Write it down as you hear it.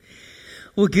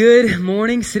Well, good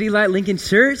morning, City Light Lincoln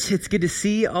Church. It's good to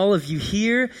see all of you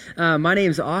here. My name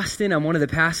is Austin. I'm one of the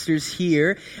pastors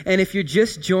here. And if you're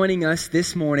just joining us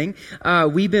this morning,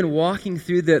 we've been walking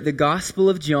through the Gospel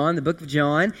of John, the book of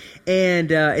John,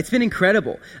 and it's been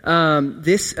incredible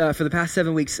this for the past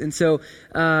 7 weeks. And so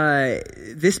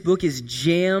this book is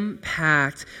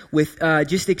jam-packed with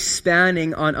just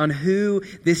expounding on who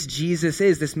this Jesus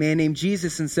is, this man named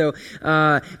Jesus. And so,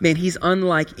 man, he's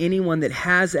unlike anyone that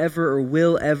has ever or will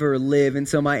ever live. And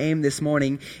so my aim this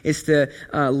morning is to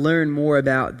learn more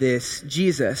about this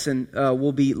Jesus. And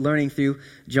we'll be learning through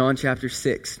John chapter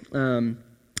 6.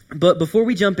 But before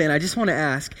we jump in, I just want to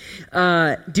ask,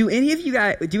 do any of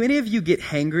you get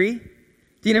hangry?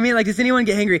 Do you know what I mean? Like, does anyone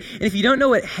get hangry? And if you don't know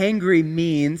what hangry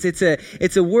means, it's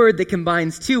a word that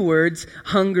combines two words,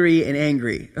 hungry and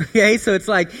angry. Okay, so it's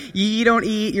like you don't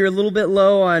eat, you're a little bit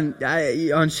low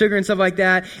on sugar and stuff like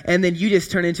that, and then you just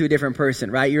turn into a different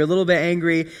person, right? You're a little bit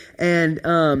angry,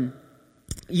 and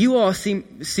you all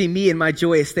see me in my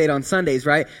joyous state on Sundays,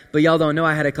 right? But y'all don't know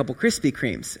I had a couple Krispy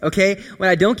Kremes, okay? When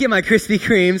I don't get my Krispy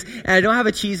Kremes and I don't have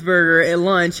a cheeseburger at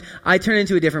lunch, I turn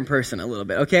into a different person a little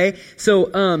bit, okay?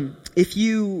 So if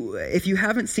you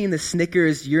haven't seen the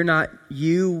Snickers "You're Not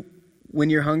You When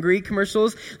You're Hungry"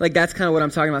 commercials, like that's kind of what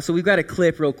I'm talking about. So we've got a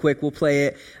clip real quick. We'll play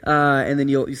it, and then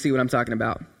you'll see what I'm talking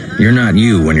about. You're not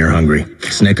you when you're hungry.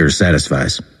 Snickers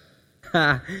satisfies.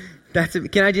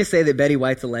 Can I just say that Betty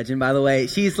White's a legend, by the way?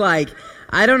 She's like,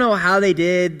 I don't know how they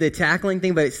did the tackling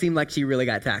thing, but it seemed like she really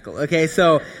got tackled. Okay,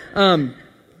 so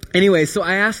anyway, so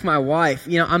I asked my wife,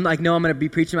 I'm like, no, I'm going to be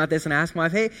preaching about this, and I asked my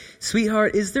wife, hey,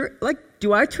 sweetheart, is there, like,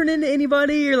 do I turn into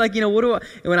anybody? Or like, what do I,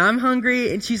 when I'm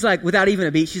hungry? And she's like, without even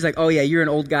a beat, she's like, oh yeah, you're an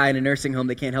old guy in a nursing home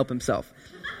that can't help himself.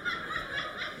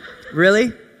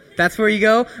 Really? That's where you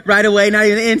go? Right away, not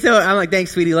even, and so I'm like, thanks,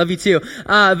 sweetie, love you too.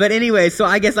 But anyway, so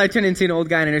I guess I turn into an old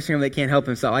guy in a nursing home that can't help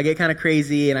himself. I get kind of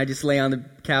crazy, and I just lay on the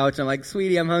couch, and I'm like,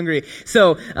 sweetie, I'm hungry.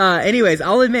 So, anyways,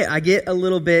 I'll admit, I get a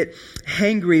little bit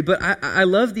hangry, but I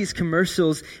love these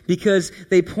commercials because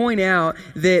they point out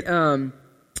that,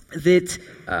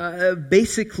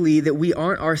 basically that we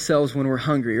aren't ourselves when we're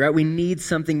hungry, right? We need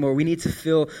something more. We need to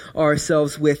fill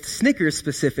ourselves with Snickers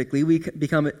specifically. We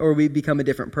become a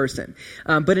different person.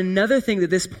 But another thing that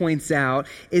this points out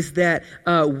is that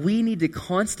we need to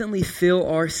constantly fill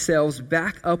ourselves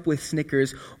back up with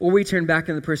Snickers, or we turn back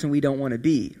into the person we don't want to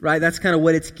be, right? That's kind of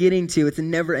what it's getting to. It's a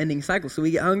never-ending cycle. So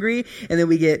we get hungry, and then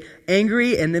we get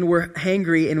angry, and then we're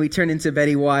hangry, and we turn into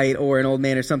Betty White or an old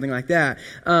man or something like that.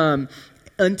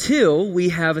 Until we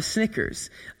have a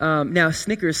Snickers. Now,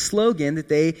 Snickers' slogan that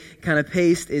they kind of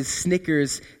paste is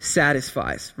Snickers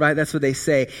satisfies, right? That's what they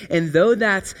say. And though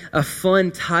that's a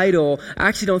fun title, I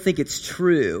actually don't think it's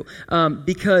true,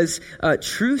 because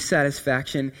true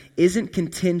satisfaction isn't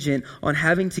contingent on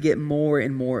having to get more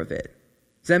and more of it.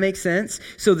 Does that make sense?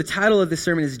 So the title of the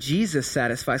sermon is Jesus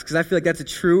Satisfies, because I feel like that's a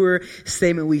truer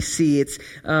statement we see. It's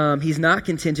he's not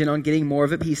contingent on getting more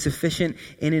of it, but he's sufficient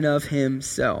in and of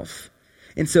himself.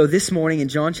 And so this morning in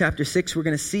John chapter 6, we're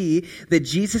going to see that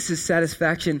Jesus'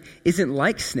 satisfaction isn't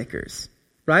like Snickers,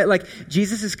 right? Like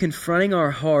Jesus is confronting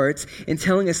our hearts and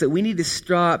telling us that we need to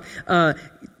stop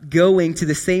going to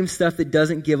the same stuff that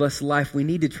doesn't give us life. We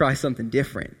need to try something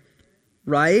different,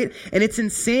 right? And it's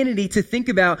insanity to think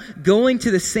about going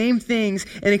to the same things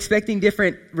and expecting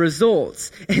different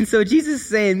results. And so Jesus is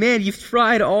saying, man, you've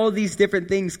tried all these different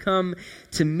things, come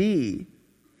to me.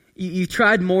 You've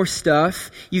tried more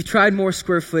stuff. You've tried more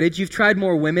square footage. You've tried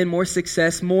more women, more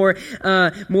success, more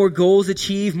goals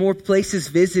achieved, more places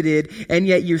visited, and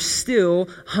yet you're still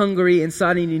hungry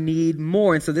inside and you need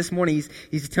more. And so this morning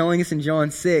he's telling us in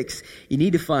John 6, you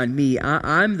need to find me.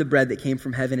 I'm the bread that came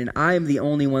from heaven, and I am the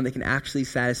only one that can actually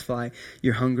satisfy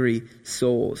your hungry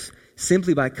souls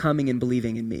simply by coming and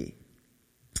believing in me.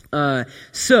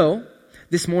 So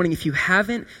this morning, if you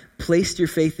haven't placed your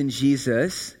faith in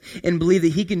Jesus and believe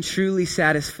that he can truly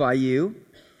satisfy you,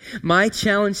 my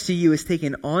challenge to you is take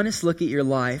an honest look at your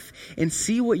life and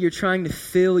see what you're trying to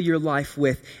fill your life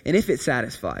with and if it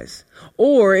satisfies.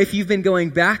 Or if you've been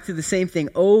going back to the same thing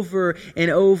over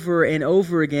and over and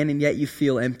over again and yet you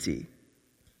feel empty.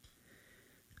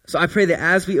 So I pray that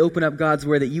as we open up God's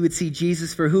word, that you would see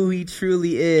Jesus for who he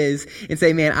truly is and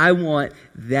say, man, I want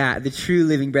that, the true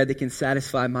living bread that can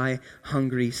satisfy my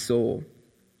hungry soul.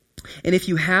 And if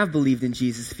you have believed in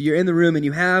Jesus, if you're in the room and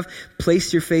you have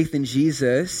placed your faith in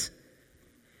Jesus,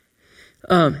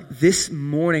 this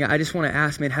morning I just want to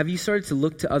ask, man, have you started to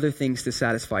look to other things to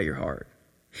satisfy your heart?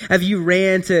 Have you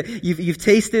you've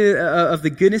tasted of the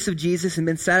goodness of Jesus and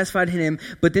been satisfied in him,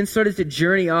 but then started to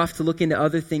journey off to look into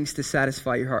other things to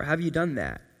satisfy your heart? Have you done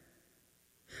that?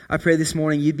 I pray this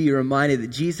morning you'd be reminded that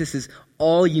Jesus is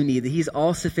all you need, that he's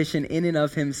all sufficient in and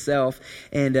of himself,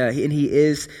 and he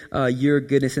is your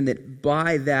goodness, and that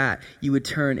by that you would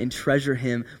turn and treasure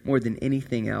him more than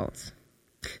anything else.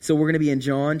 So we're going to be in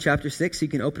John chapter 6. So you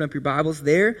can open up your Bibles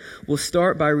there. We'll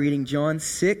start by reading John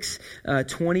 6,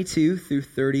 22 through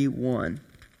 31.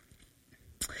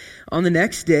 On the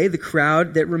next day, the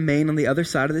crowd that remained on the other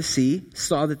side of the sea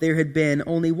saw that there had been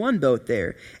only one boat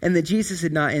there, and that Jesus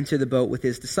had not entered the boat with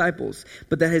his disciples,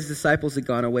 but that his disciples had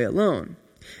gone away alone.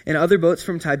 And other boats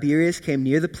from Tiberias came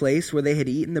near the place where they had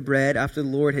eaten the bread after the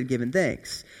Lord had given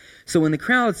thanks. So when the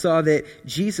crowd saw that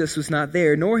Jesus was not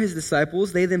there, nor his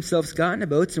disciples, they themselves got into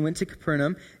boats and went to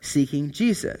Capernaum seeking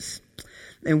Jesus.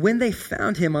 And when they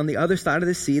found him on the other side of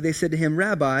the sea, they said to him,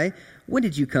 "Rabbi, when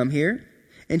did you come here?"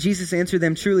 And Jesus answered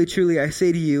them, "Truly, truly, I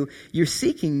say to you, you're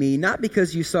seeking me, not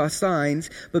because you saw signs,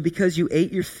 but because you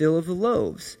ate your fill of the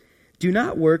loaves. Do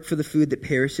not work for the food that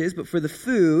perishes, but for the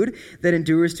food that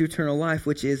endures to eternal life,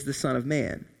 which is the Son of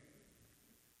Man,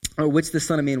 or which the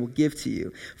Son of Man will give to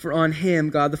you. For on him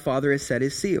God the Father has set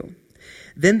his seal."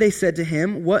 Then they said to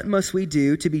him, "What must we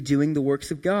do to be doing the works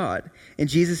of God?" And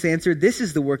Jesus answered, "This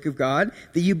is the work of God,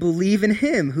 that you believe in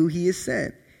him who he has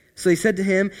sent." So they said to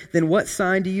him, "Then what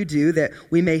sign do you do that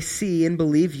we may see and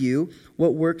believe you?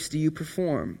 What works do you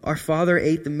perform? Our fathers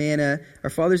ate the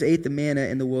manna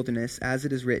in the wilderness, as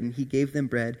it is written, he gave them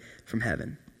bread from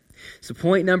heaven." So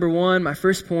point number one, my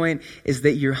first point, is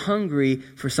that you're hungry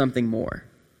for something more.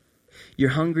 You're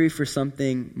hungry for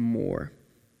something more.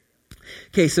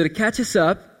 Okay, so to catch us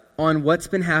up on what's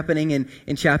been happening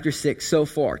in chapter 6 so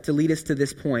far, to lead us to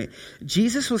this point,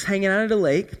 Jesus was hanging out at a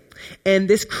lake, and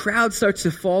this crowd starts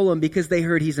to follow him because they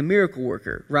heard he's a miracle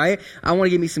worker, right? I want to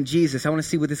give me some Jesus. I want to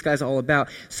see what this guy's all about.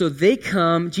 So they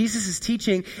come, Jesus is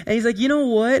teaching, and he's like, you know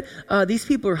what? These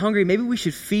people are hungry. Maybe we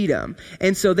should feed them.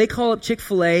 And so they call up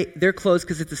Chick-fil-A. They're closed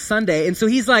because it's a Sunday. And so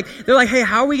they're like, hey,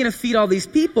 how are we going to feed all these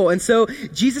people? And so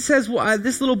Jesus says, well,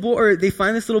 this little boy, or they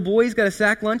find this little boy, he's got a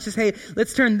sack lunch, says, hey,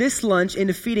 let's turn this lunch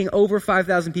into feeding over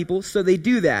 5,000 people. So they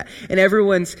do that. And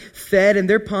everyone's fed, and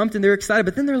they're pumped, and they're excited.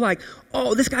 But then they're like,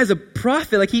 oh, this guy's a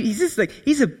prophet. Like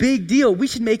he's a big deal. We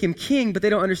should make him king, but they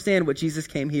don't understand what Jesus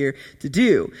came here to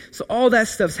do. So all that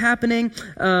stuff's happening.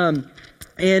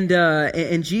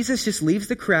 And Jesus just leaves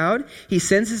the crowd. He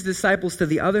sends his disciples to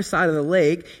the other side of the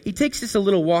lake. He takes just a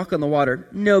little walk on the water.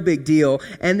 No big deal.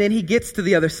 And then he gets to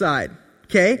the other side.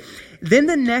 Okay? Then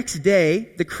the next day,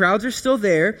 the crowds are still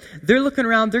there. They're looking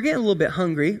around. They're getting a little bit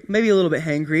hungry, maybe a little bit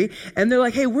hangry. And they're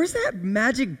like, hey, where's that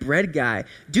magic bread guy?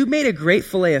 Dude made a great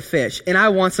fillet of fish, and I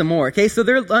want some more. Okay, so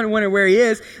they're wondering where he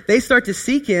is. They start to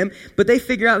seek him, but they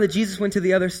figure out that Jesus went to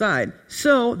the other side.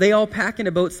 So they all pack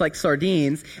into boats like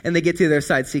sardines, and they get to the other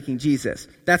side seeking Jesus.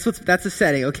 That's the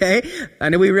setting, okay? I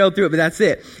know we railed through it, but that's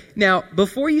it. Now,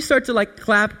 before you start to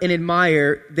clap and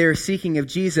admire their seeking of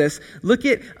Jesus, look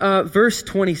at verse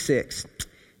 26.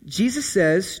 Jesus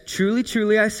says, "Truly,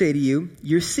 truly, I say to you,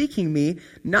 you're seeking me,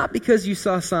 not because you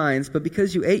saw signs, but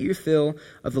because you ate your fill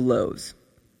of the loaves."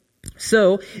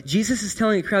 So, Jesus is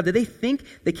telling the crowd that they think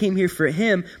they came here for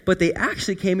him, but they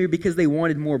actually came here because they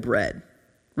wanted more bread,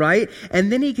 right?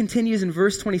 And then he continues in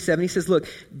verse 27, he says, look,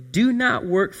 do not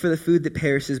work for the food that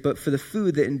perishes, but for the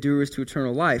food that endures to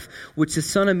eternal life, which the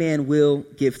Son of Man will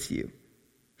give to you.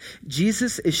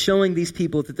 Jesus is showing these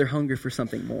people that they're hungry for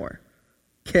something more.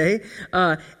 Okay?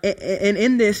 And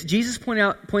in this, Jesus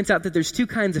points out that there's two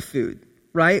kinds of food,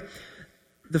 right?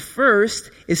 The first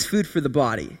is food for the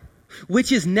body,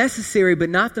 which is necessary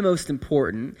but not the most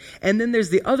important. And then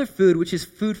there's the other food, which is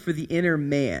food for the inner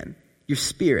man, your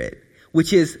spirit,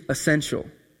 which is essential.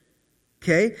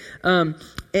 Okay? And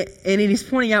he's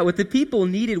pointing out what the people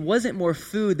needed wasn't more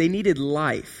food, they needed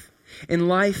life. And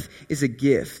life is a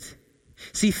gift.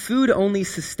 See, food only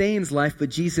sustains life,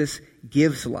 but Jesus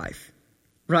gives life.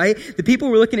 Right? The people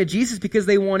were looking at Jesus because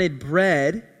they wanted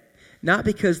bread, not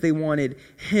because they wanted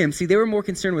him. See, they were more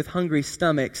concerned with hungry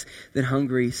stomachs than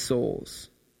hungry souls.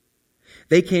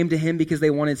 They came to him because they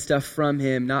wanted stuff from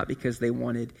him, not because they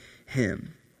wanted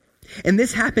him. And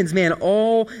this happens, man,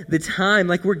 all the time.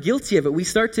 Like, we're guilty of it. We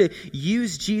start to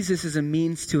use Jesus as a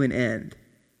means to an end.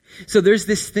 So there's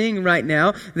this thing right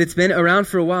now that's been around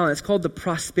for a while, and it's called the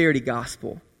prosperity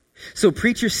gospel. So a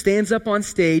preacher stands up on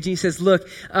stage and he says, look,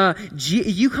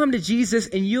 you come to Jesus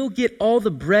and you'll get all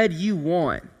the bread you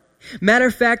want. Matter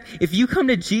of fact, if you come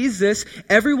to Jesus,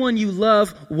 everyone you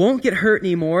love won't get hurt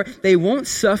anymore. They won't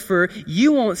suffer.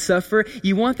 You won't suffer.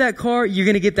 You want that car, you're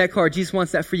going to get that car. Jesus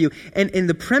wants that for you. And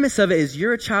the premise of it is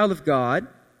you're a child of God,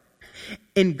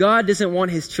 and God doesn't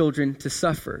want his children to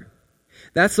suffer.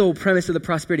 That's the whole premise of the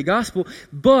prosperity gospel.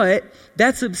 But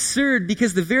that's absurd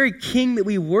because the very king that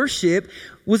we worship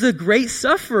was a great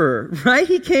sufferer, right?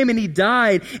 He came and he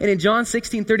died. And in John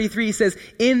 16:33, he says,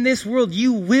 in this world,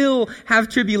 you will have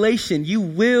tribulation. You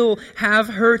will have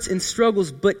hurts and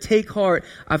struggles, but take heart.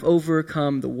 I've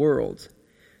overcome the world.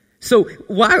 So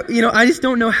why, I just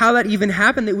don't know how that even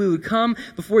happened, that we would come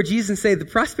before Jesus and say the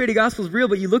prosperity gospel is real,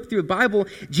 but you look through the Bible,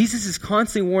 Jesus is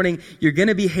constantly warning, you're going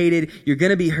to be hated, you're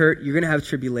going to be hurt, you're going to have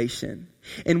tribulation.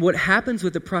 And what happens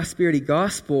with the prosperity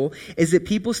gospel is that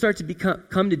people start to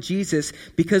come to Jesus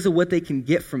because of what they can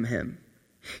get from him.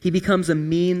 He becomes a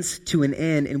means to an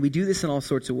end, and we do this in all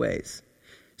sorts of ways.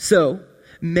 So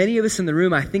many of us in the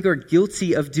room, I think, are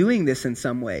guilty of doing this in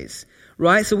some ways.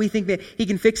 Right? So we think that he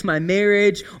can fix my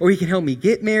marriage, or he can help me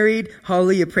get married.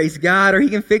 Hallelujah, praise God. Or he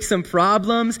can fix some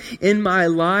problems in my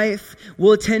life.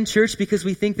 We'll attend church because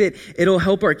we think that it'll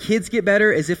help our kids get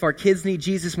better, as if our kids need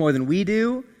Jesus more than we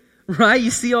do. Right? You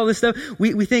see all this stuff.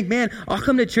 We think, man, I'll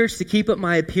come to church to keep up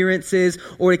my appearances,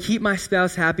 or to keep my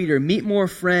spouse happy, or meet more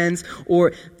friends,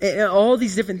 or all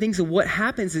these different things. And what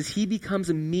happens is he becomes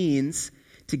a means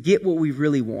to get what we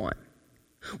really want.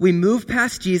 We move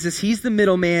past Jesus. He's the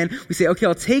middleman. We say, okay,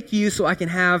 I'll take you so I can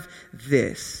have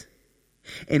this.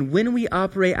 And when we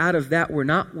operate out of that, we're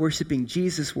not worshiping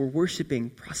Jesus. We're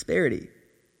worshiping prosperity.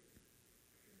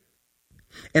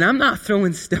 And I'm not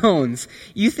throwing stones.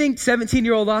 You think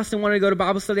 17-year-old Austin wanted to go to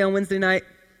Bible study on Wednesday night?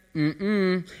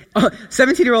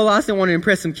 17-year-old Austin wanted to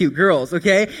impress some cute girls,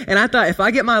 okay? And I thought, if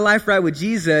I get my life right with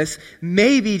Jesus,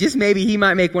 maybe, just maybe, he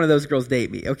might make one of those girls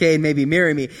date me, okay? And maybe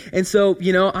marry me. And so,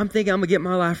 I'm thinking I'm going to get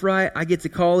my life right. I get to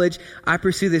college. I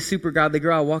pursue this super godly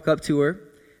girl. I walk up to her.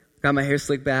 Got my hair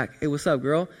slicked back. Hey, what's up,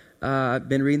 girl? I've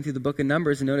been reading through the book of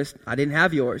Numbers and noticed I didn't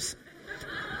have yours.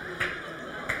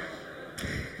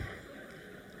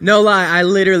 No lie, I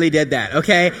literally did that,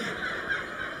 okay?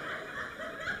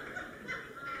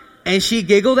 And she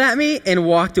giggled at me and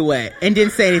walked away and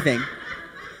didn't say anything.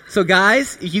 So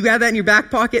guys, if you got that in your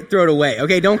back pocket, throw it away.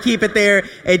 Okay, don't keep it there.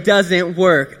 It doesn't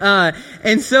work.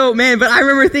 And so, man, but I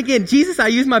remember thinking, Jesus, I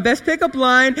used my best pickup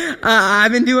line.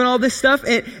 I've been doing all this stuff,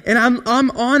 and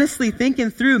I'm honestly thinking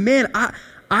through, man,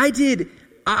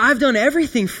 I've done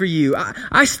everything for you.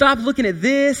 I stopped looking at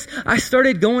this. I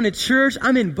started going to church.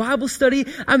 I'm in Bible study.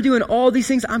 I'm doing all these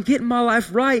things. I'm getting my life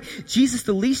right. Jesus,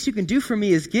 the least you can do for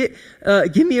me is give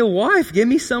me a wife. Give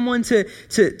me someone to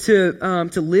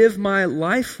live my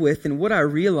life with. And what I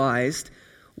realized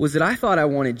was that I thought I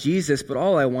wanted Jesus, but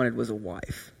all I wanted was a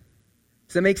wife.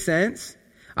 Does that make sense?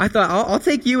 I thought, I'll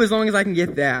take you as long as I can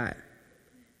get that.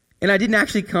 And I didn't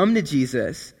actually come to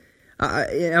Jesus.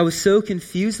 I was so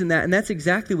confused in that, and that's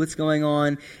exactly what's going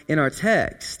on in our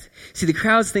text. See, the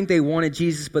crowds think they wanted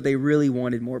Jesus, but they really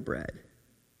wanted more bread.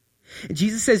 And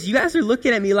Jesus says, you guys are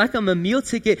looking at me like I'm a meal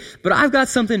ticket, but I've got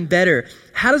something better.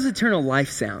 How does eternal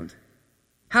life sound?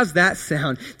 How's that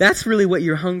sound? That's really what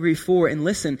you're hungry for. And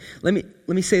listen, let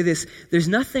me say this. There's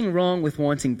nothing wrong with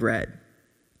wanting bread.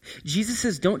 Jesus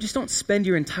says, don't spend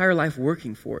your entire life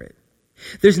working for it.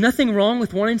 There's nothing wrong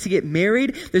with wanting to get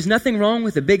married. There's nothing wrong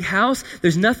with a big house.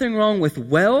 There's nothing wrong with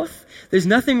wealth. There's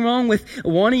nothing wrong with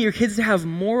wanting your kids to have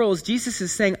morals. Jesus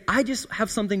is saying, I just have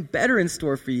something better in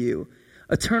store for you.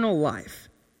 Eternal life.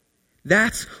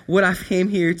 That's what I came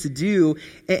here to do.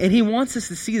 And he wants us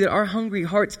to see that our hungry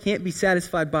hearts can't be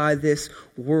satisfied by this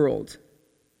world.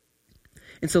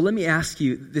 And so let me ask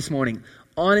you this morning,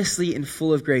 honestly and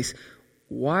full of grace,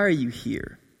 why are you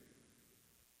here?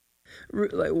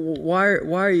 Like, why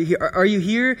are you here? Are you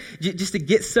here just to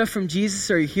get stuff from Jesus,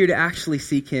 or are you here to actually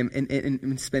seek him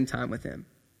and spend time with him?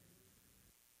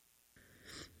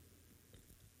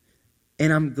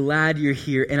 And I'm glad you're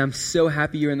here, and I'm so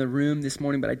happy you're in the room this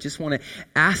morning, but I just want to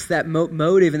ask that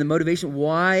motive and the motivation.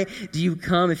 Why do you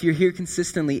come if you're here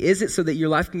consistently? Is it so that your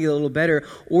life can get a little better,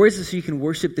 or is it so you can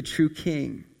worship the true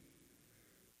King?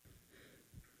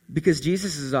 Because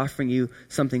Jesus is offering you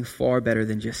something far better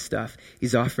than just stuff.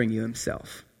 He's offering you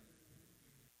himself.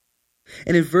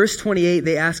 And in verse 28,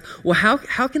 they ask, well, how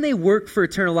can they work for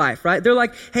eternal life, right? They're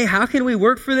like, hey, how can we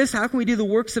work for this? How can we do the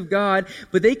works of God?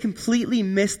 But they completely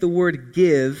miss the word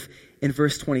give in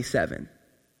verse 27.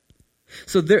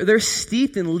 So they're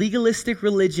steeped in legalistic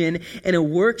religion and a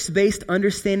works-based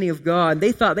understanding of God.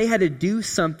 They thought they had to do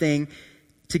something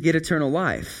to get eternal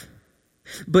life.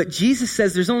 But Jesus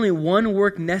says there's only one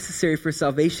work necessary for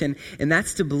salvation, and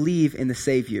that's to believe in the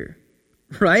Savior,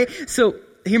 right? So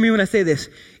hear me when I say this.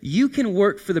 You can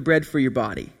work for the bread for your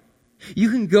body.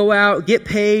 You can go out, get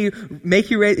paid, make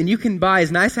your rate, and you can buy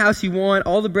as nice house you want,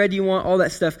 all the bread you want, all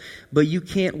that stuff, but you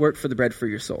can't work for the bread for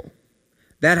your soul.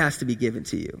 That has to be given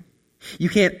to you. You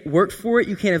can't work for it.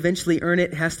 You can't eventually earn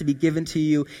it. It has to be given to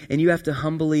you, and you have to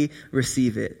humbly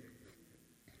receive it.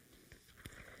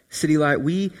 City Light,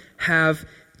 we have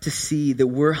to see that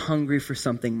we're hungry for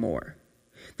something more.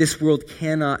 This world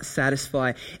cannot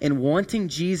satisfy. And wanting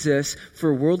Jesus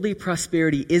for worldly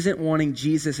prosperity isn't wanting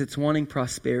Jesus, it's wanting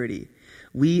prosperity.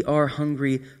 We are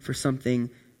hungry for something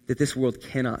that this world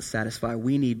cannot satisfy.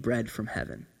 We need bread from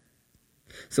heaven.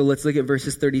 So let's look at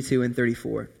verses 32 and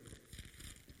 34.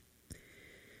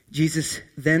 Jesus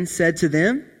then said to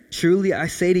them, "Truly I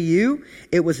say to you,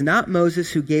 it was not Moses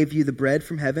who gave you the bread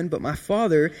from heaven, but my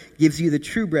Father gives you the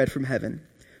true bread from heaven.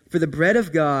 For the bread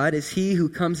of God is he who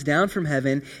comes down from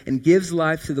heaven and gives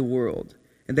life to the world."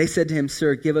 And they said to him,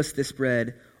 "Sir, give us this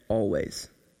bread always."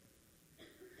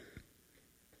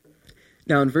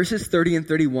 Now in verses 30 and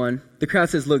 31, the crowd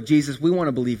says, "Look, Jesus, we want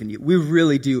to believe in you. We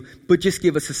really do, but just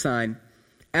give us a sign."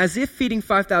 As if feeding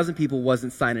 5,000 people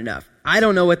wasn't sign enough. I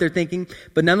don't know what they're thinking,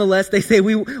 but nonetheless, they say,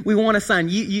 we want a sign.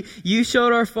 You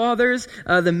showed our fathers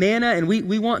the manna, and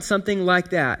we want something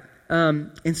like that.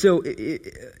 And so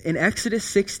in Exodus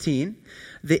 16,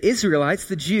 the Israelites,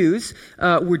 the Jews,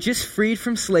 were just freed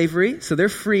from slavery. So they're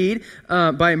freed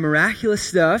by miraculous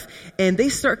stuff. And they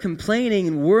start complaining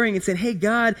and worrying and saying, "Hey,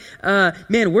 God,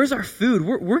 man, where's our food?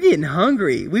 We're getting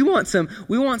hungry. We want some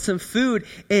food."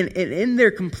 And in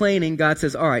their complaining, God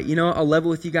says, "All right, I'll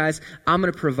level with you guys. I'm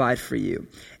going to provide for you.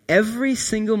 Every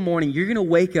single morning, you're going to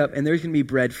wake up and there's going to be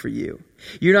bread for you.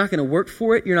 You're not going to work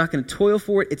for it. You're not going to toil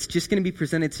for it. It's just going to be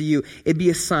presented to you. It'd be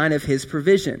a sign of his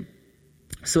provision."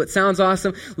 So it sounds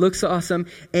awesome, looks awesome,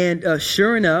 and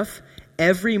sure enough,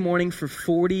 every morning for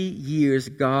 40 years,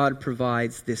 God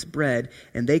provides this bread,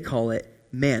 and they call it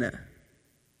manna.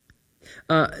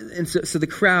 And so the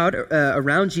crowd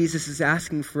around Jesus is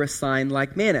asking for a sign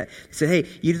like manna. They said, "Hey,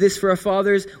 you did this for our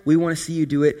fathers. We want to see you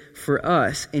do it for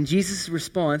us." And Jesus'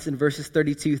 response in verses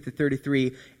 32 to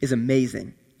 33 is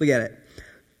amazing. Look at it.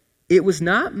 "It was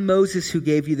not Moses who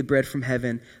gave you the bread from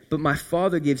heaven, but my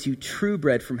Father gives you true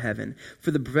bread from heaven.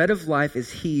 For the bread of life is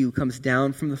he who comes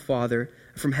down from the Father,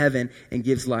 from heaven, and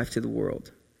gives life to the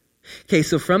world." Okay,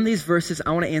 so from these verses,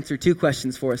 I want to answer two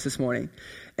questions for us this morning.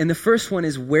 And the first one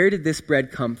is, where did this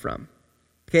bread come from?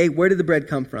 Okay, where did the bread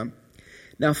come from?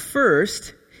 Now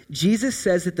first, Jesus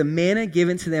says that the manna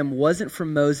given to them wasn't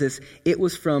from Moses, it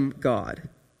was from God.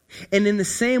 And in the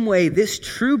same way, this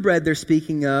true bread they're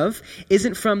speaking of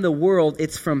isn't from the world,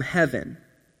 it's from heaven.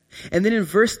 And then in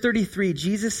verse 33,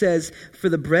 Jesus says, "For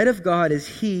the bread of God is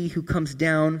he who comes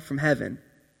down from heaven."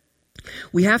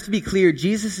 We have to be clear,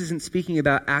 Jesus isn't speaking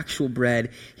about actual bread,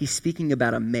 he's speaking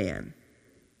about a man,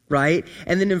 right?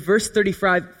 And then in verse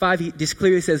 35, he just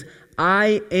clearly says,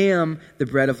 "I am the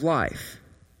bread of life."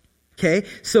 Okay,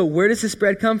 so where does this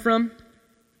bread come from?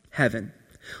 Heaven.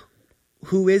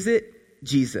 Who is it?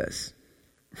 Jesus,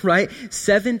 right?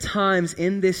 7 times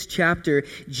in this chapter,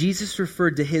 Jesus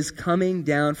referred to his coming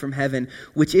down from heaven,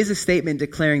 which is a statement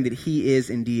declaring that he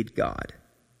is indeed God.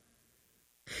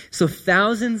 So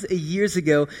thousands of years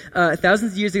ago,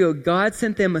 God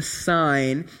sent them a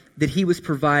sign that he was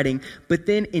providing. But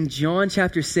then in John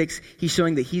chapter 6, he's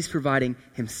showing that he's providing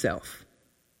himself.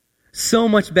 So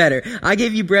much better. I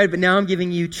gave you bread, but now I'm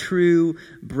giving you true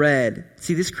bread.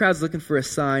 See, this crowd's looking for a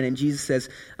sign, and Jesus says,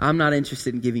 "I'm not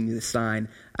interested in giving you the sign.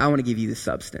 I want to give you the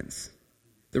substance,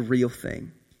 the real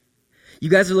thing. You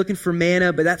guys are looking for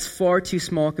manna, but that's far too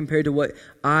small compared to what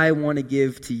I want to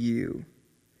give to you."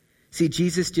 See,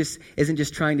 Jesus just isn't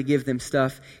just trying to give them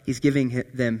stuff, he's giving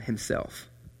them himself,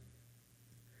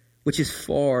 which is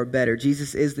far better.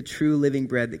 Jesus is the true living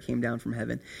bread that came down from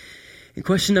heaven. And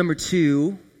question number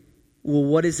 2, well,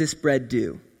 what does this bread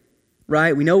do?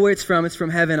 Right? We know where it's from. It's from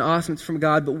heaven. Awesome. It's from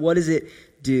God. But what does it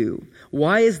do?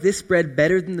 Why is this bread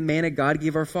better than the manna God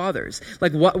gave our fathers?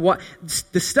 Like what?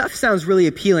 The stuff sounds really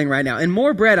appealing right now. And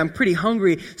more bread, I'm pretty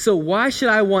hungry. So why should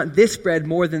I want this bread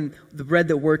more than the bread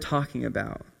that we're talking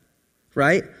about?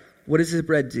 Right? What does this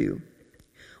bread do?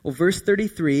 Well, verse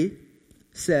 33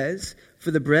 says, "For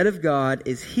the bread of God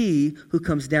is he who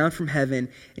comes down from heaven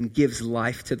and gives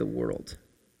life to the world."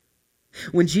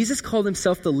 When Jesus called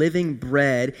himself the living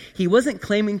bread, he wasn't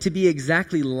claiming to be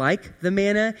exactly like the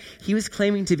manna. He was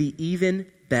claiming to be even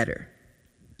better.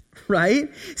 Right?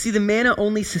 See, the manna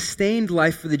only sustained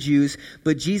life for the Jews,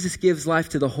 but Jesus gives life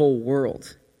to the whole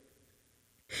world.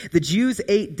 The Jews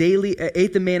ate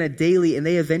the manna daily, and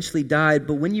they eventually died.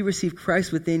 But when you receive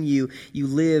Christ within you, you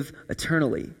live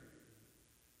eternally.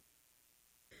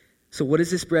 So what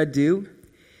does this bread do?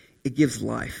 It gives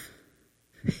life.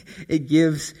 It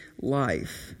gives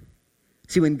life.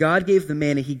 See, when God gave the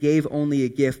manna, he gave only a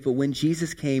gift, but when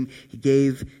Jesus came, he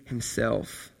gave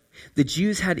himself. The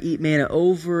Jews had to eat manna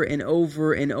over and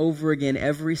over and over again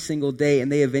every single day,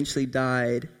 and they eventually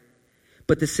died.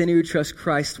 But the sinner who trusts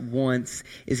Christ once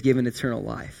is given eternal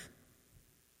life.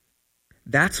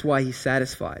 That's why he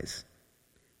satisfies.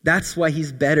 That's why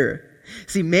he's better.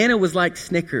 See, manna was like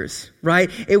Snickers, right?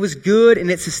 It was good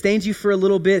and it sustains you for a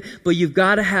little bit, but you've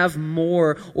got to have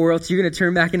more or else you're going to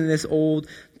turn back into this old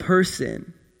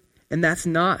person. And that's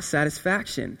not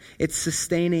satisfaction. It's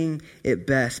sustaining at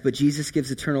best. But Jesus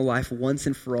gives eternal life once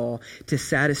and for all to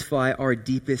satisfy our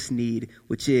deepest need,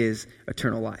 which is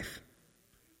eternal life.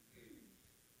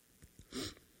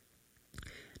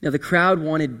 Now, the crowd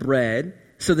wanted bread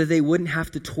so that they wouldn't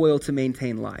have to toil to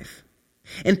maintain life.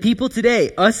 And people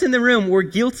today, us in the room, we're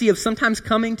guilty of sometimes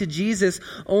coming to Jesus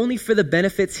only for the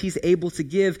benefits he's able to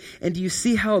give. And do you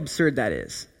see how absurd that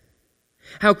is?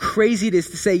 How crazy it is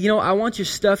to say, I want your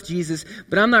stuff, Jesus,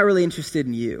 but I'm not really interested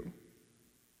in you.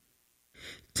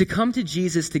 To come to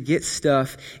Jesus to get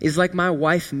stuff is like my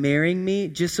wife marrying me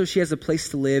just so she has a place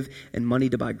to live and money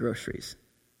to buy groceries.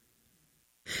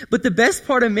 But the best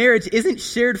part of marriage isn't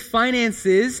shared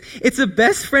finances. It's a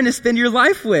best friend to spend your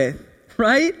life with,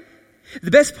 right?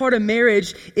 The best part of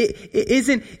marriage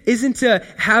isn't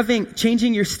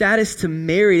changing your status to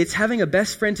married. It's having a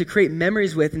best friend to create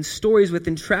memories with and stories with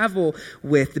and travel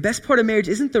with. The best part of marriage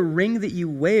isn't the ring that you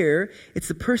wear. It's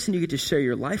the person you get to share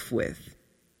your life with.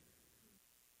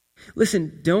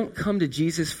 Listen, don't come to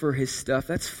Jesus for his stuff.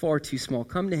 That's far too small.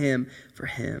 Come to him for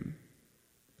him.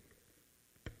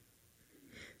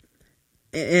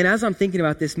 And as I'm thinking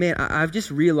about this, man, I've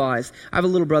just realized I have a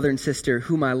little brother and sister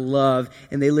whom I love,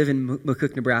 and they live in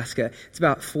McCook, Nebraska. It's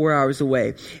about 4 hours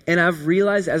away. And I've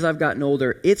realized as I've gotten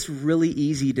older, it's really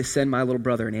easy to send my little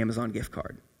brother an Amazon gift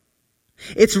card.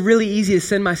 It's really easy to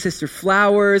send my sister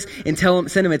flowers and send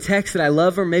them a text that I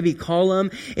love her, maybe call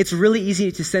them. It's really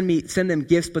easy to send them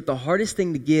gifts, but the hardest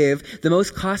thing to give, the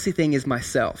most costly thing is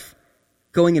myself.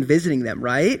 Going and visiting them,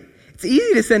 right? It's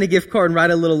easy to send a gift card and write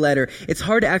a little letter. It's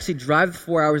hard to actually drive the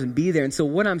 4 hours and be there. And so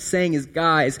what I'm saying is,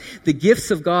 guys, the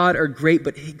gifts of God are great,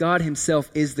 but God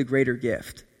himself is the greater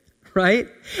gift, right?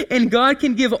 And God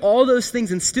can give all those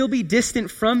things and still be distant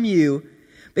from you.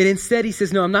 But instead he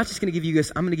says, no, I'm not just going to give you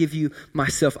gifts. I'm going to give you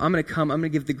myself. I'm going to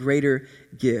give the greater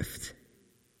gift.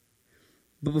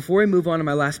 But before I move on to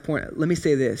my last point, let me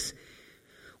say this.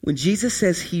 When Jesus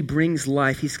says he brings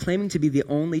life, he's claiming to be the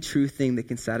only true thing that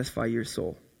can satisfy your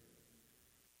soul.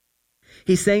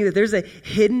 He's saying that there's a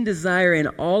hidden desire in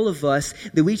all of us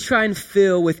that we try and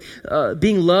fill with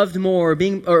being loved more,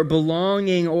 or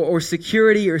belonging, or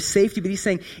security, or safety. But he's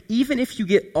saying, even if you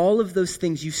get all of those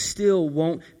things, you still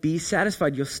won't be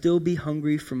satisfied. You'll still be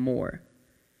hungry for more.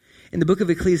 In the book of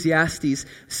Ecclesiastes,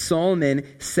 Solomon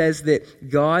says that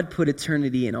God put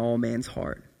eternity in all man's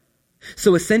heart.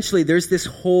 So essentially, there's this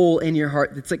hole in your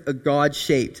heart that's like a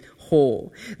God-shaped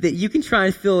hole that you can try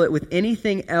and fill it with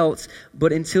anything else,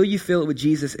 but until you fill it with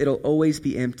Jesus, it'll always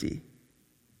be empty.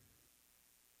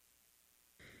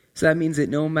 So that means that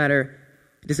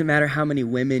it doesn't matter how many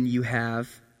women you have,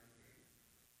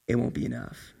 it won't be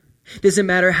enough. It doesn't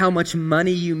matter how much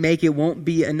money you make, it won't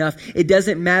be enough. It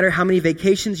doesn't matter how many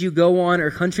vacations you go on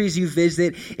or countries you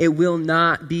visit, it will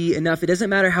not be enough. It doesn't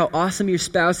matter how awesome your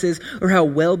spouse is or how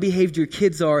well-behaved your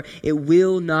kids are, it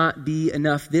will not be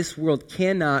enough. This world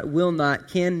can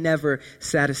never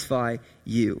satisfy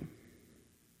you.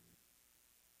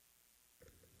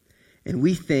 And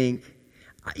we think,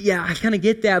 yeah, I kind of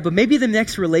get that, but maybe the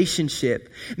next relationship,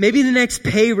 maybe the next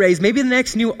pay raise, maybe the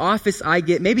next new office I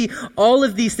get, maybe all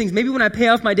of these things, maybe when I pay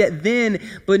off my debt then,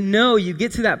 but no, you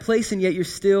get to that place and yet you're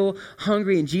still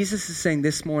hungry. And Jesus is saying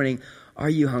this morning,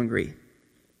 are you hungry?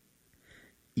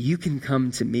 You can come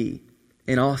to me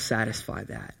and I'll satisfy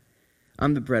that.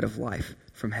 I'm the bread of life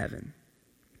from heaven.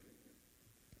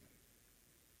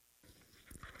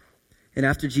 And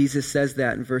after Jesus says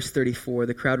that in verse 34,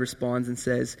 the crowd responds and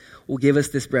says, well, give us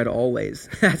this bread always.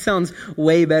 That sounds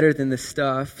way better than the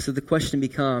stuff. So the question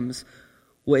becomes,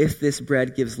 well, if this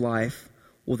bread gives life,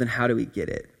 well, then how do we get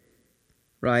it?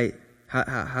 Right?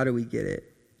 How do we get it?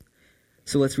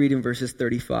 So let's read in verses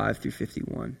 35 through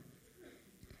 51.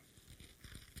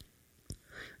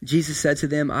 Jesus said to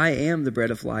them, I am the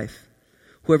bread of life.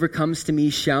 Whoever comes to me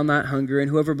shall not hunger, and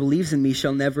whoever believes in me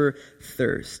shall never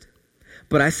thirst.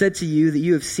 But I said to you that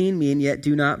you have seen me and yet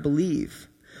do not believe.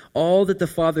 All that the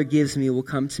Father gives me will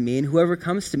come to me, and whoever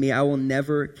comes to me I will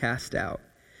never cast out.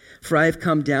 For I have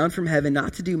come down from heaven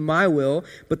not to do my will,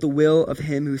 but the will of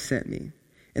him who sent me.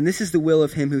 And this is the will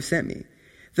of him who sent me,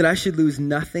 that I should lose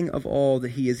nothing of all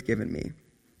that he has given me,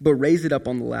 but raise it up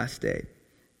on the last day.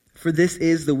 For this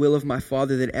is the will of my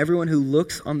Father, that everyone who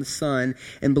looks on the Son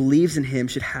and believes in him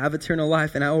should have eternal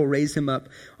life, and I will raise him up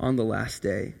on the last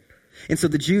day." And so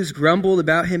the Jews grumbled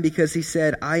about him because he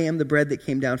said, "I am the bread that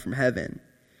came down from heaven."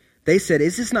 They said,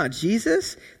 "Is this not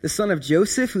Jesus, the son of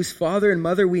Joseph, whose father and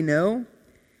mother we know?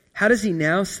 How does he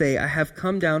now say, 'I have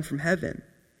come down from heaven'?"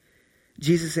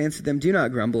 Jesus answered them, "Do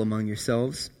not grumble among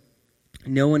yourselves.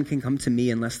 No one can come to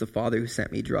me unless the Father who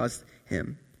sent me draws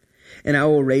him, and I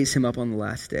will raise him up on the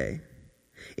last day.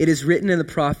 It is written in the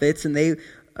prophets, and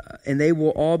they will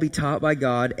all be taught by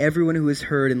God. Everyone who has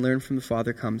heard and learned from the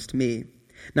Father comes to me.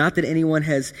 Not that anyone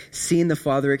has seen the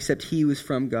Father except he who is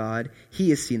from God. He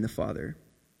has seen the Father.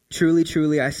 Truly,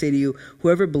 truly, I say to you,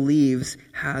 whoever believes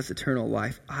has eternal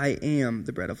life. I am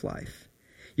the bread of life.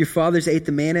 Your fathers ate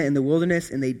the manna in the wilderness,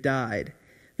 and they died.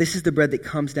 This is the bread that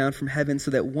comes down from heaven,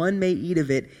 so that one may eat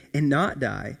of it and not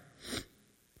die.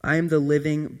 I am the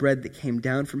living bread that came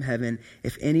down from heaven.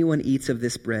 If anyone eats of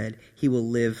this bread, he will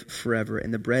live forever.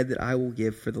 And the bread that I will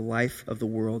give for the life of the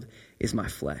world is my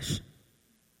flesh."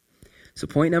 So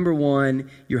point number one,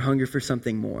 you're hungry for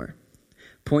something more.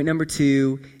 Point number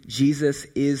two, Jesus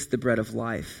is the bread of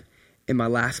life. And my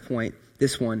last point,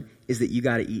 this one, is that you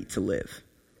got to eat to live.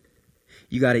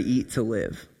 You got to eat to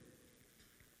live.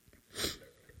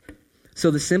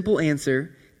 So the simple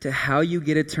answer to how you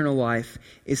get eternal life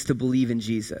is to believe in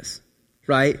Jesus,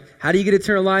 right? How do you get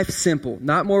eternal life? Simple.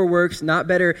 Not more works, not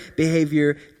better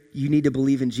behavior. You need to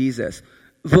believe in Jesus.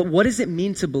 But what does it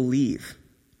mean to believe,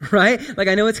 right? Like,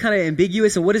 I know it's kind of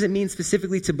ambiguous, and what does it mean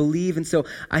specifically to believe? And so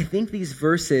I think these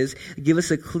verses give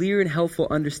us a clear and helpful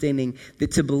understanding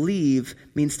that to believe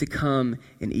means to come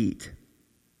and eat.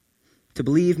 To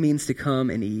believe means to come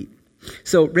and eat.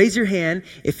 So raise your hand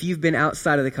if you've been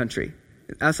outside of the country,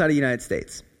 outside of the United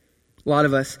States. A lot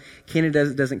of us,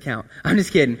 Canada doesn't count. I'm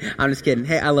just kidding.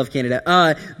 Hey, I love Canada.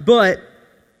 But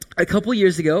a couple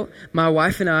years ago, my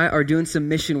wife and I are doing some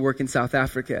mission work in South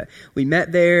Africa. We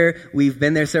met there. We've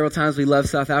been there several times. We love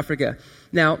South Africa.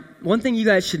 Now, one thing you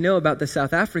guys should know about the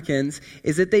South Africans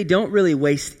is that they don't really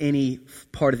waste any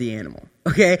part of the animal.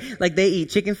 Okay? Like, they eat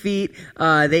chicken feet,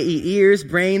 they eat ears,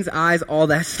 brains, eyes, all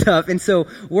that stuff. And so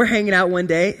we're hanging out one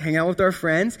day, hanging out with our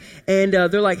friends, and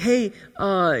they're like, "Hey,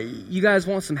 you guys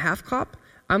want some half cop?"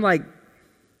 I'm like,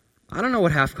 "I don't know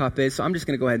what half cop is, so I'm just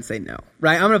going to go ahead and say no,"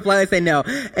 right? I'm going to politely say no.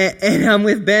 And I'm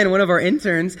with Ben, one of our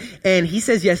interns, and he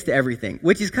says yes to everything,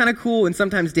 which is kind of cool and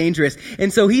sometimes dangerous.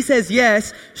 And so he says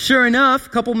yes. Sure enough, a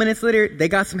couple minutes later, they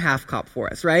got some half cop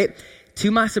for us, right?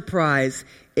 To my surprise,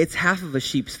 it's half of a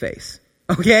sheep's face.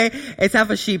 Okay? It's half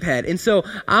a sheep head. And so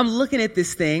I'm looking at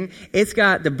this thing. It's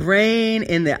got the brain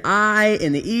and the eye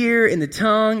and the ear and the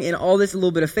tongue and all this, a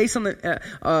little bit of face on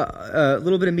the,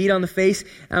 little bit of meat on the face.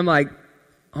 And I'm like,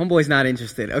 homeboy's not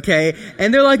interested, okay?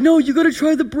 And they're like, "No, you gotta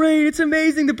try the brain. It's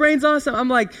amazing. The brain's awesome." I'm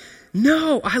like,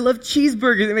 "No, I love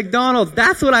cheeseburgers at McDonald's.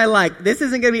 That's what I like. This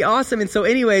isn't gonna be awesome." And so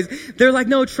anyways, they're like,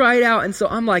 "No, try it out." And so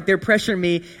I'm like, they're pressuring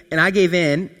me, and I gave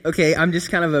in. Okay, I'm just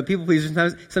kind of a people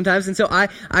pleaser sometimes. And so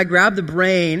I grabbed the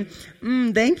brain.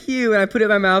 "Thank you." And I put it in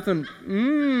my mouth, and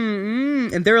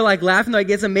and they were like laughing, like,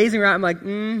 "It's amazing," right? I'm like,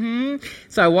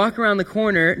 So I walk around the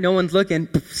corner, no one's looking,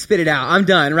 spit it out. I'm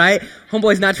done, right?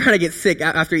 Homeboy's not trying to get sick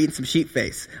after eating some sheep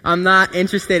face. I'm not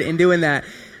interested in doing that.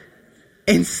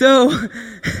 And so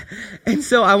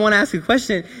I want to ask a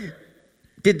question.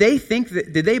 Did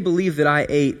they believe that I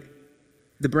ate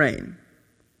the brain?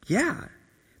 Yeah.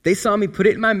 They saw me put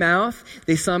it in my mouth.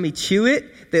 They saw me chew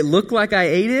it. They looked like I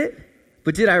ate it.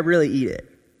 But did I really eat it?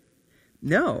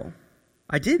 No,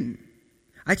 I didn't.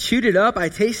 I chewed it up. I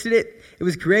tasted it. It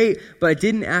was great, but I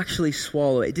didn't actually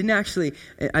swallow it. I didn't actually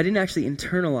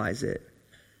internalize it.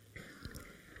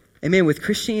 And man, with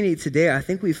Christianity today, I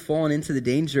think we've fallen into the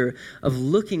danger of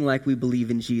looking like we believe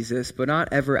in Jesus, but not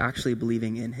ever actually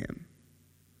believing in him.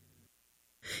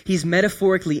 He's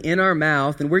metaphorically in our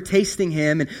mouth, and we're tasting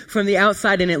him, and from the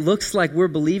outside, and it looks like we're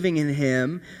believing in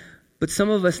him, but some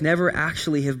of us never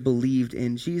actually have believed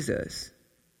in Jesus.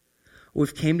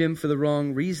 We've came to him for the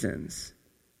wrong reasons.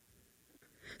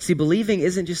 See, believing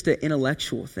isn't just an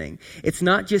intellectual thing. It's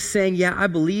not just saying, "Yeah, I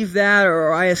believe that,"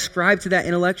 or "I ascribe to that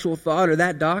intellectual thought or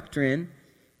that doctrine."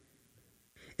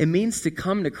 It means to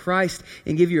come to Christ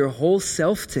and give your whole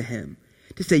self to him.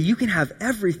 To say, you can have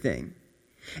everything.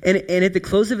 And at the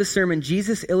close of his sermon,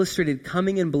 Jesus illustrated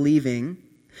coming and believing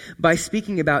by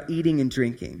speaking about eating and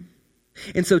drinking.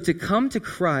 And so to come to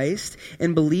Christ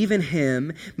and believe in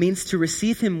him means to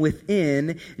receive him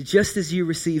within, just as you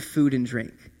receive food and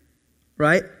drink.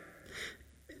 Right?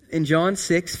 In John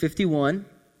 6:51,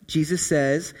 Jesus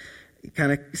says, It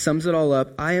kind of sums it all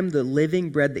up. I am the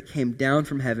living bread that came down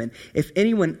from heaven. If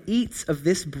anyone eats of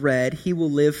this bread, he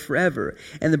will live forever.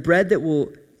 And the bread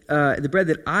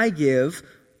that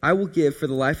I will give for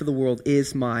the life of the world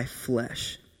is my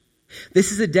flesh.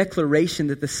 This is a declaration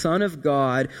that the Son of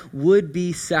God would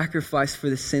be sacrificed for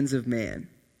the sins of man.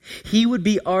 He would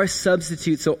be our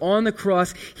substitute. So on the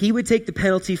cross, he would take the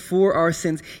penalty for our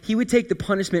sins. He would take the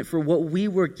punishment for what we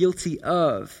were guilty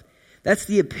of. That's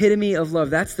the epitome of love.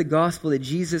 That's the gospel, that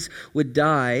Jesus would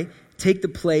die, take the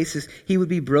place, he would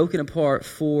be broken apart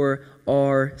for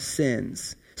our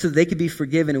sins so that they could be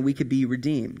forgiven and we could be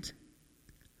redeemed.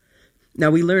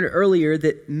 Now, we learned earlier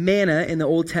that manna in the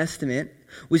Old Testament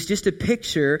was just a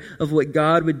picture of what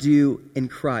God would do in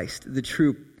Christ, the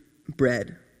true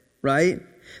bread, right?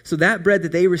 So that bread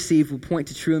that they received would point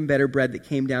to true and better bread that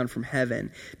came down from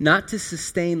heaven, not to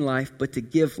sustain life, but to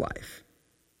give life.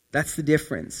 That's the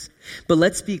difference. But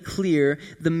let's be clear,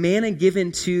 the manna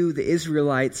given to the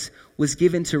Israelites was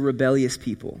given to rebellious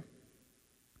people.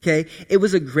 Okay? It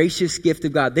was a gracious gift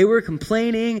of God. They were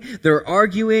complaining, they're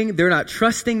arguing, they're not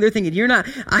trusting, they're thinking,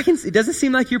 it doesn't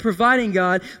seem like you're providing,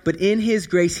 God, but in his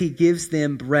grace, he gives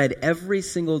them bread every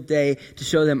single day to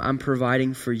show them, I'm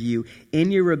providing for you.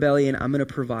 In your rebellion, I'm going to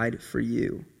provide for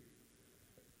you.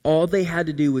 All they had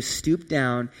to do was stoop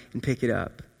down and pick it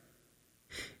up.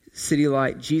 City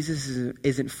Light, Jesus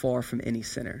isn't far from any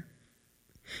sinner.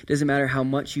 Doesn't matter how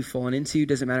much you've fallen into,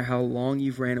 doesn't matter how long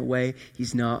you've ran away,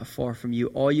 he's not far from you.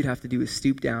 All you'd have to do is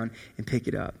stoop down and pick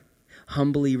it up.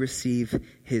 Humbly receive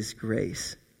his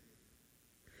grace.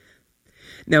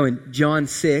 Now in John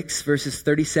 6, verses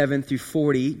 37 through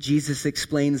 40, Jesus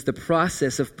explains the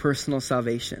process of personal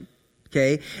salvation.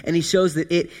 Okay? And he shows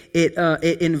that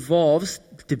it involves,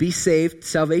 to be saved,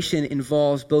 salvation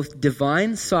involves both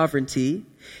divine sovereignty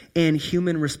and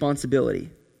human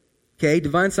responsibility. Okay,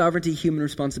 divine sovereignty, human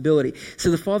responsibility.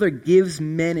 So the Father gives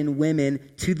men and women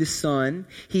to the Son.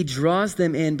 He draws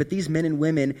them in, but these men and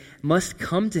women must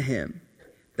come to him.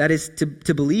 That is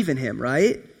to believe in him,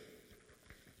 right?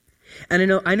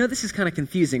 And I know this is kind of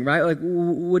confusing, right? Like,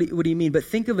 what do you mean? But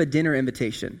think of a dinner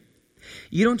invitation.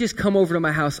 You don't just come over to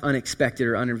my house unexpected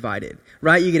or uninvited,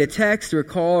 right? You get a text or a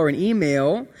call or an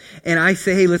email, and I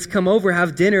say, hey, let's come over,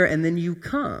 have dinner, and then you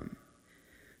come.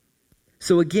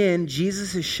 So again,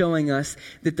 Jesus is showing us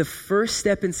that the first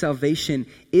step in salvation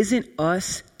isn't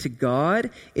us to God,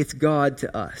 it's God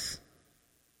to us.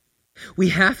 We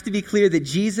have to be clear that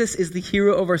Jesus is the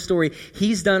hero of our story.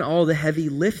 He's done all the heavy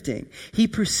lifting. He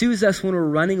pursues us when we're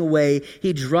running away.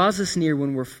 He draws us near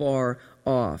when we're far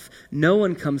off. No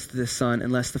one comes to the Son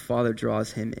unless the Father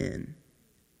draws him in.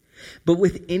 But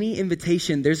with any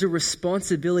invitation, there's a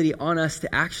responsibility on us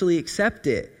to actually accept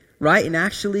it, right? And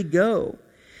actually go.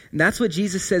 And that's what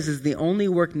Jesus says is the only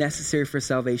work necessary for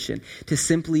salvation, to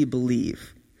simply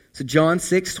believe. So John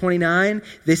 6:29,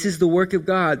 this is the work of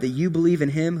God, that you believe in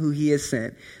him who he has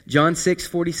sent. John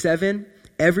 6:47,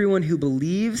 everyone who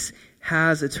believes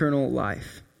has eternal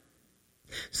life.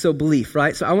 So belief,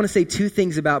 right? So I want to say two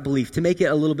things about belief to make it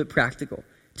a little bit practical.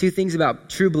 Two things about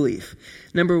true belief.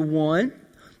 Number one,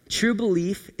 true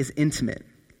belief is intimate.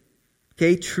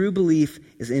 Okay, true belief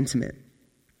is intimate.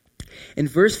 In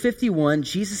verse 51,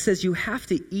 Jesus says you have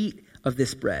to eat of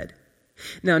this bread.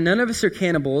 Now, none of us are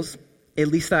cannibals, at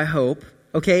least I hope,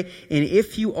 okay? And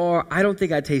if you are, I don't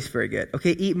think I taste very good,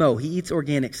 okay? Eat Mo. He eats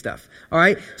organic stuff, all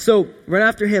right? So run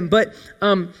after him. But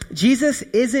Jesus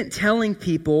isn't telling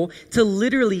people to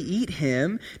literally eat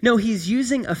him. No, he's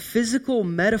using a physical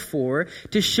metaphor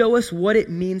to show us what it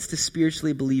means to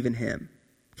spiritually believe in him.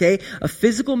 Okay, a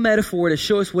physical metaphor to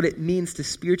show us what it means to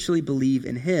spiritually believe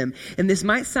in him. And this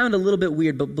might sound a little bit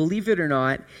weird, but believe it or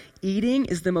not, eating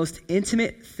is the most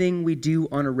intimate thing we do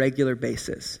on a regular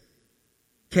basis.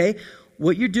 Okay,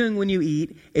 what you're doing when you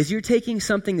eat is you're taking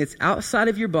something that's outside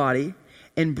of your body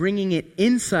and bringing it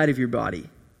inside of your body.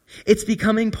 It's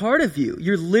becoming part of you.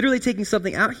 You're literally taking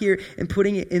something out here and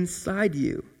putting it inside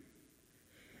you.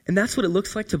 And that's what it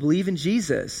looks like to believe in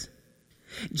Jesus.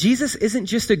 Jesus isn't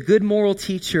just a good moral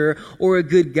teacher or a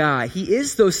good guy. He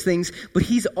is those things, but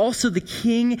he's also the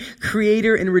King,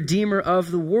 creator, and redeemer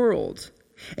of the world.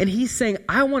 And he's saying,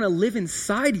 I want to live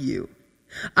inside you.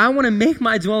 I want to make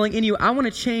my dwelling in you. I want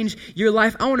to change your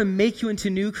life. I want to make you into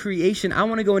new creation. I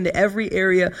want to go into every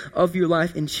area of your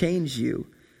life and change you.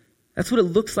 That's what it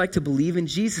looks like to believe in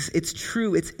Jesus. It's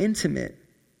true. It's intimate.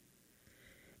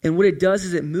 And what it does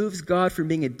is it moves God from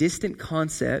being a distant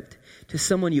concept to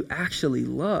someone you actually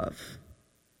love.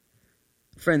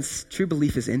 Friends, true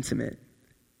belief is intimate.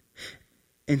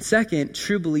 And second,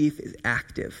 true belief is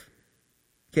active.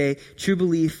 Okay? True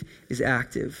belief is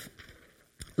active.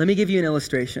 Let me give you an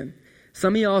illustration.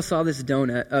 Some of y'all saw this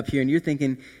donut up here and you're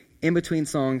thinking, in between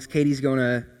songs, Katie's going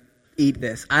to eat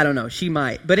this. I don't know. She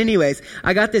might. But anyways,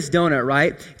 I got this donut,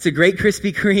 right? It's a great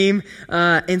Krispy Kreme.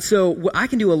 And so I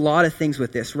can do a lot of things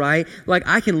with this, right? Like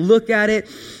I can look at it.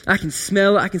 I can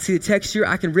smell it. I can see the texture.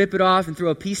 I can rip it off and throw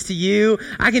a piece to you.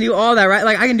 I can do all that, right?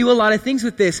 Like I can do a lot of things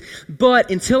with this.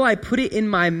 But until I put it in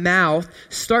my mouth,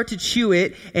 start to chew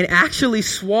it, and actually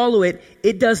swallow it,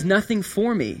 it does nothing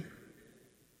for me.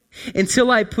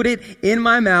 Until I put it in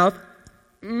my mouth,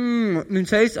 the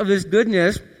taste of this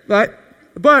goodness, right?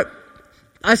 But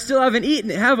I still haven't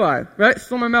eaten it, have I? Right?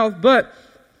 Still in my mouth, but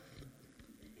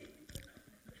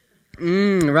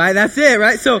right? That's it,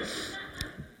 right? So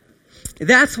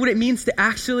that's what it means to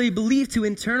actually believe, to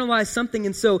internalize something.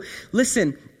 And so,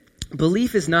 listen,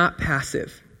 belief is not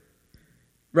passive.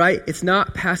 Right? It's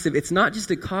not passive. It's not just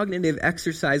a cognitive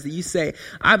exercise that you say,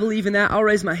 I believe in that, I'll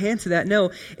raise my hand to that.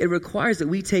 No, it requires that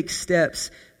we take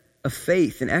steps of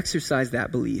faith and exercise that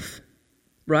belief.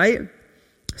 Right?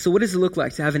 So what does it look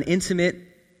like to have an intimate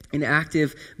and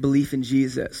active belief in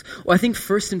Jesus? Well, I think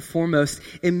first and foremost,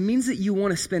 it means that you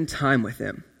want to spend time with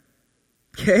him.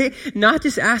 Okay? Not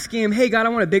just asking him, hey, God, I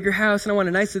want a bigger house and I want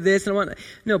a nicer this and I want...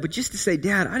 No, but just to say,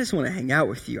 Dad, I just want to hang out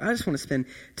with you. I just want to spend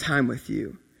time with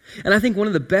you. And I think one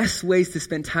of the best ways to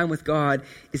spend time with God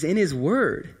is in his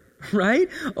word, right?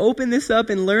 Open this up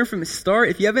and learn from it. Start.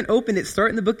 If you haven't opened it, start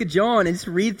in the book of John and just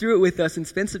read through it with us and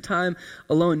spend some time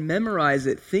alone. Memorize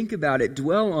it, think about it,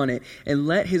 dwell on it, and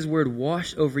let his word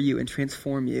wash over you and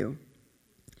transform you.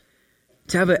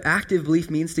 To have an active belief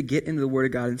means to get into the word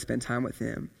of God and spend time with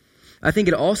him. I think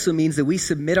it also means that we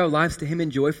submit our lives to him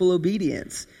in joyful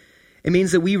obedience. It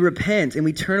means that we repent and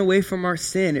we turn away from our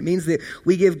sin. It means that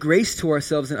we give grace to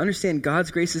ourselves and understand God's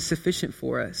grace is sufficient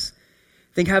for us.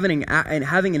 I think having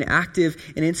an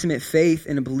active and intimate faith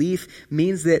and a belief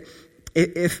means that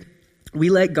if we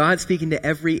let God speak into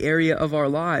every area of our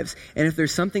lives, and if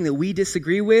there's something that we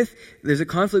disagree with, there's a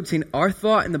conflict between our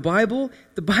thought and the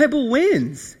Bible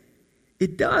wins.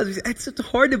 It does. It's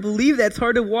hard to believe that. It's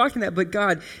hard to walk in that. But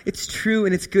God, it's true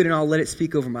and it's good, and I'll let it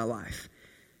speak over my life.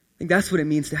 I think that's what it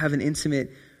means to have an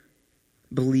intimate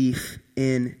belief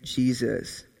in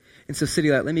Jesus. And so,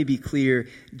 City Light, let me be clear.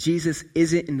 Jesus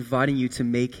isn't inviting you to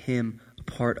make him a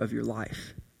part of your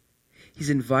life.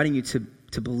 He's inviting you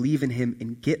to believe in him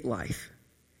and get life.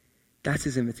 That's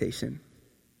his invitation.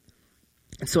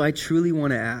 And so I truly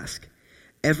want to ask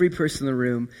every person in the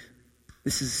room,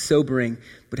 this is sobering,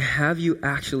 but have you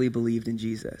actually believed in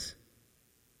Jesus?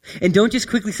 And don't just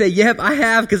quickly say, yep, I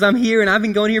have because I'm here and I've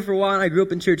been going here for a while and I grew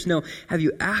up in church. No, have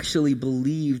you actually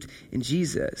believed in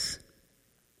Jesus?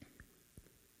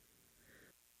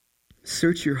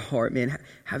 Search your heart, man.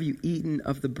 Have you eaten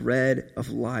of the bread of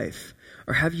life?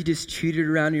 Or have you just chewed it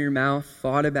around in your mouth,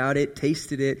 thought about it,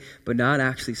 tasted it, but not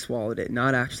actually swallowed it,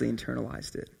 not actually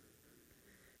internalized it?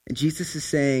 And Jesus is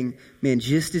saying, man,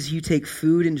 just as you take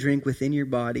food and drink within your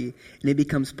body and it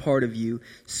becomes part of you,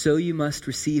 so you must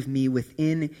receive me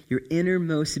within your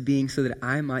innermost being so that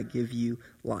I might give you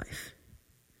life.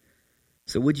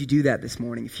 So would you do that this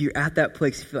morning? If you're at that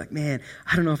place, you feel like, man,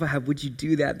 I don't know if I have, would you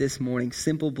do that this morning?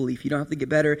 Simple belief. You don't have to get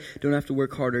better. Don't have to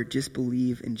work harder. Just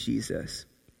believe in Jesus.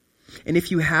 And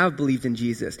if you have believed in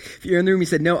Jesus, if you're in the room, you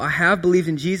said, no, I have believed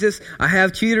in Jesus. I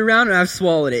have chewed it around and I've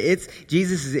swallowed it.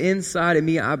 Jesus is inside of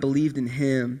me. I believed in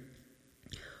him.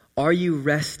 Are you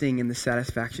resting in the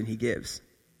satisfaction he gives?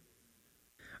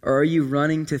 Or are you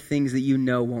running to things that you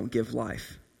know won't give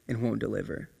life and won't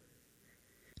deliver?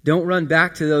 Don't run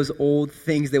back to those old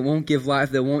things that won't give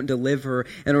life, that won't deliver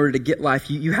in order to get life.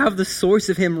 You have the source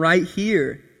of him right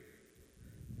here.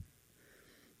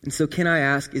 And so can I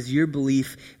ask, is your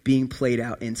belief being played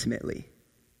out intimately?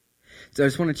 So I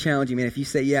just want to challenge you, man. If you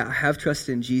say, yeah, I have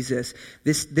trusted in Jesus,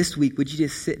 this week, would you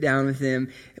just sit down with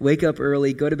him, wake up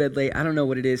early, go to bed late, I don't know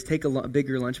what it is, take a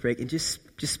bigger lunch break, and just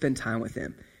spend time with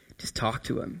him. Just talk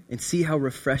to him and see how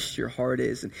refreshed your heart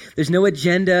is. And there's no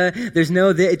agenda. There's no,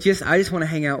 I just want to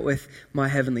hang out with my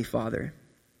Heavenly Father.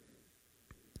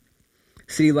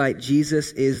 City Light,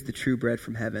 Jesus is the true bread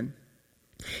from heaven.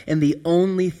 And the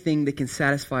only thing that can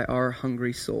satisfy our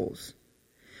hungry souls.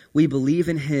 We believe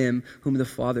in him whom the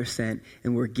Father sent,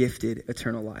 and we're gifted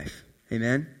eternal life.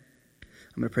 Amen?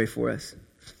 I'm going to pray for us.